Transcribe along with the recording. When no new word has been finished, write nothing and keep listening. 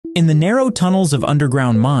In the narrow tunnels of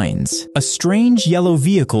underground mines, a strange yellow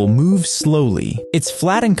vehicle moves slowly. Its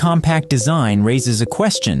flat and compact design raises a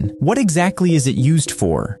question: what exactly is it used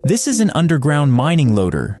for? This is an underground mining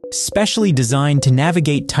loader, specially designed to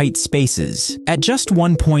navigate tight spaces. At just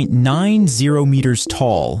 1.90 meters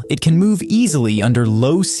tall, it can move easily under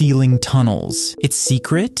low-ceiling tunnels. Its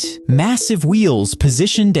secret? Massive wheels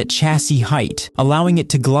positioned at chassis height, allowing it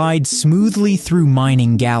to glide smoothly through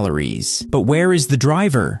mining galleries. But where is the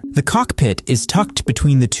driver? The cockpit is tucked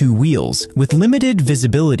between the two wheels, with limited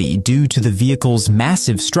visibility due to the vehicle's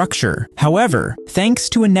massive structure. However, thanks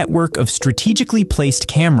to a network of strategically placed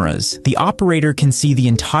cameras, the operator can see the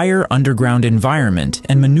entire underground environment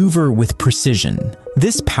and maneuver with precision.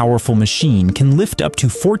 This powerful machine can lift up to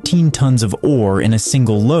 14 tons of ore in a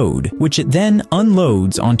single load, which it then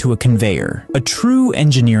unloads onto a conveyor. A true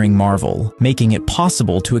engineering marvel, making it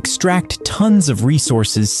possible to extract tons of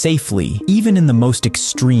resources safely, even in the most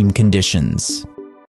extreme conditions.